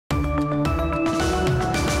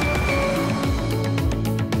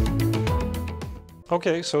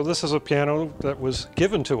Okay, so this is a piano that was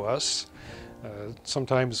given to us.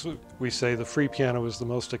 Sometimes we say the free piano is the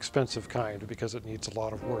most expensive kind because it needs a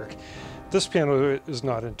lot of work. This piano is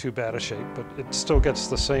not in too bad a shape, but it still gets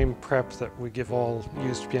the same prep that we give all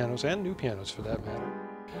used pianos and new pianos for that matter.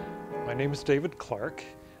 My name is David Clark.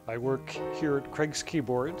 I work here at Craig's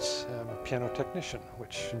Keyboards. I'm a piano technician,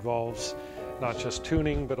 which involves not just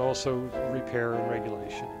tuning, but also repair and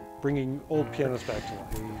regulation. Bringing old pianos back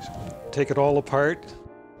to life. Take it all apart.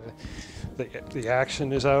 The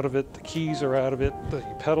action is out of it, the keys are out of it, the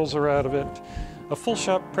pedals are out of it. A full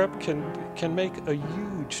shop prep can make a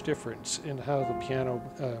huge difference in how the piano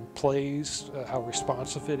plays, how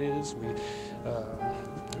responsive it is. We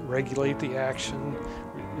regulate the action.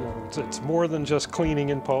 It's more than just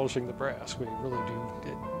cleaning and polishing the brass. We really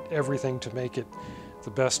do everything to make it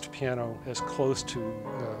the best piano as close to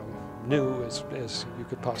new as you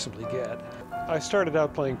could possibly get. I started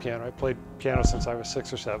out playing piano. I played piano since I was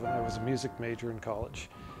 6 or 7. I was a music major in college,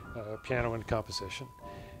 piano and composition.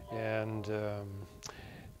 And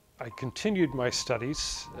I continued my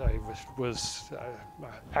studies. I was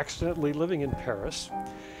accidentally living in Paris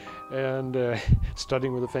and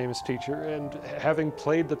studying with a famous teacher. And having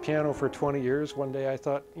played the piano for 20 years, one day I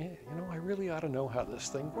thought, yeah, I really ought to know how this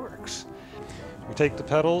thing works. We take the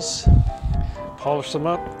pedals, polish them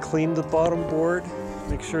up, clean the bottom board,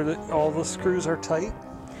 make sure that all the screws are tight.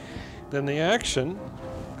 Then the action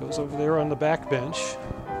goes over there on the back bench.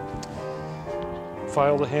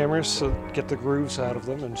 File the hammers to get the grooves out of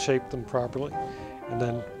them and shape them properly. And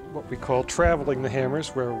then what we call traveling the hammers,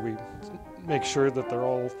 where we make sure that they're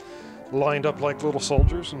all lined up like little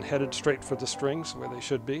soldiers and headed straight for the strings where they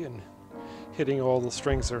should be and hitting all the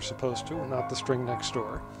strings they're supposed to and not the string next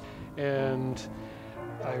door. And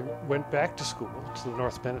I went back to school, to the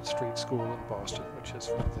North Bennett Street School in Boston, which is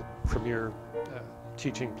one of the premier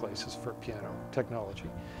teaching places for piano technology.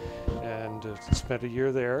 And spent a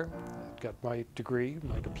year there, got my degree,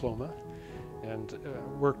 my diploma, and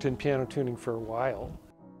worked in piano tuning for a while.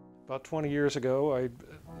 About 20 years ago, I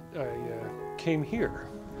came here,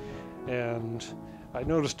 and I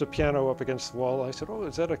noticed a piano up against the wall. I said, "Oh,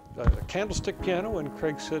 is that a candlestick piano?" And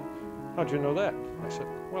Craig said, "How'd you know that?" I said,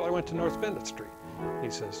 "Well, I went to North Bennett Street."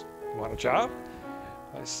 He says, "You want a job?"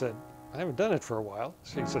 I said, "I haven't done it for a while."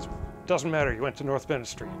 So he says, "Doesn't matter, you went to North Bennett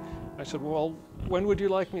Street." I said, "Well, when would you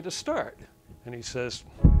like me to start?" And he says,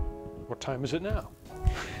 "What time is it now?"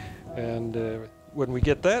 And when we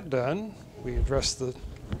get that done, we address the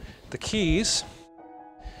keys.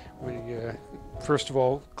 We first of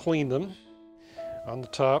all clean them on the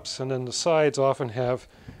tops, and then the sides often have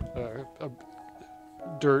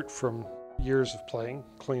dirt from years of playing.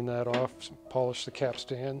 Clean that off, polish the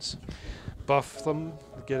capstans, buff them,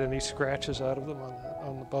 get any scratches out of them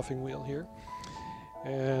on the buffing wheel here.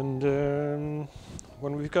 And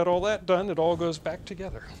when we've got all that done, it all goes back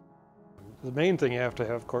together. The main thing you have to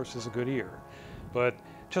have, of course, is a good ear. But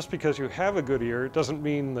just because you have a good ear doesn't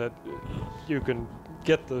mean that you can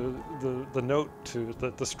get the note to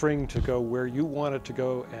the string to go where you want it to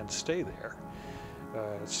go and stay there.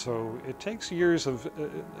 So it takes years of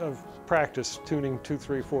practice tuning 2,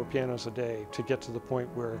 3, 4 pianos a day to get to the point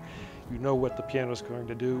where you know what the piano is going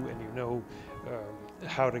to do, and you know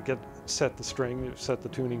how to set the string, set the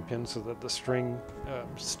tuning pin so that the string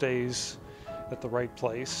stays at the right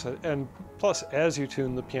place. And plus, as you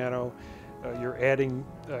tune the piano, you're adding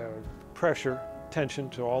pressure, tension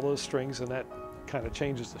to all those strings, and that kind of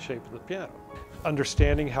changes the shape of the piano.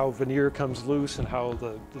 Understanding how veneer comes loose and how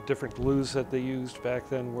the different glues that they used back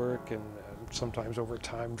then work, and sometimes over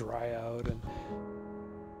time dry out. And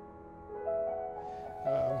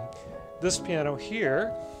this piano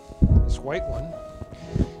here, this white one,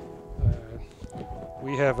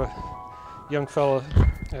 we have a young fella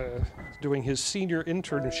doing his senior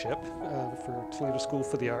internship for Toledo School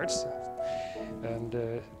for the Arts,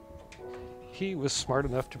 and he was smart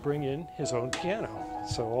enough to bring in his own piano.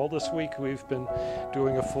 So all this week we've been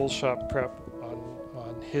doing a full shop prep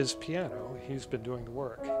on his piano. He's been doing the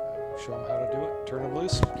work. Show him how to do it, turn him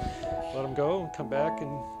loose, let him go, and come back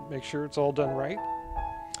and make sure it's all done right.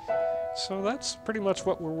 So that's pretty much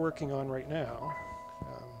what we're working on right now.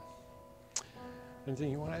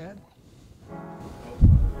 Anything you want to add?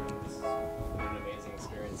 It's been an amazing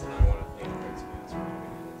experience, and I want to thank Craig's Keyboards for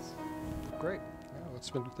doing this. Great. Yeah,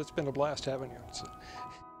 it's been a blast having you.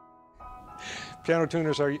 Piano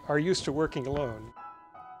tuners are used to working alone.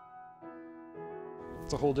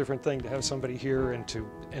 It's a whole different thing to have somebody here and to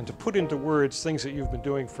put into words things that you've been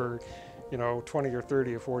doing for 20 or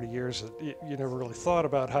 30 or 40 years that you never really thought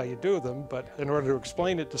about how you do them, but in order to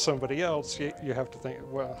explain it to somebody else, you have to think,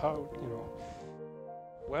 well,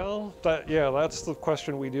 Well, that's the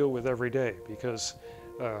question we deal with every day, because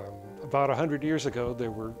about 100 years ago, there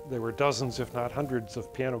were dozens, if not hundreds,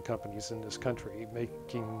 of piano companies in this country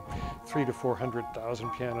making 300,000 to 400,000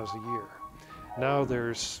 pianos a year. Now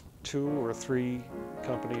there's 2 or 3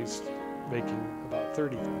 companies making about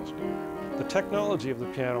 30,000 a year. The technology of the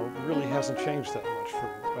piano really hasn't changed that much for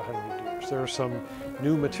 100 years. There are some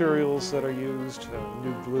new materials that are used,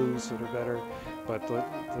 new blues that are better, but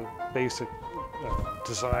the basic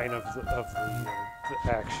design of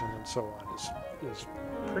the action and so on is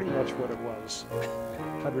pretty much what it was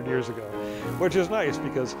 100 years ago, which is nice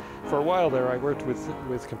because for a while there I worked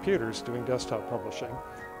with computers doing desktop publishing,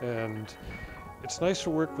 and it's nice to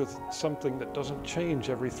work with something that doesn't change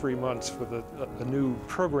every 3 months with a new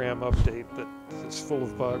program update that is full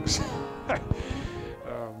of bugs.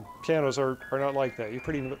 Pianos are not like that. You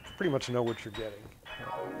pretty much know what you're getting.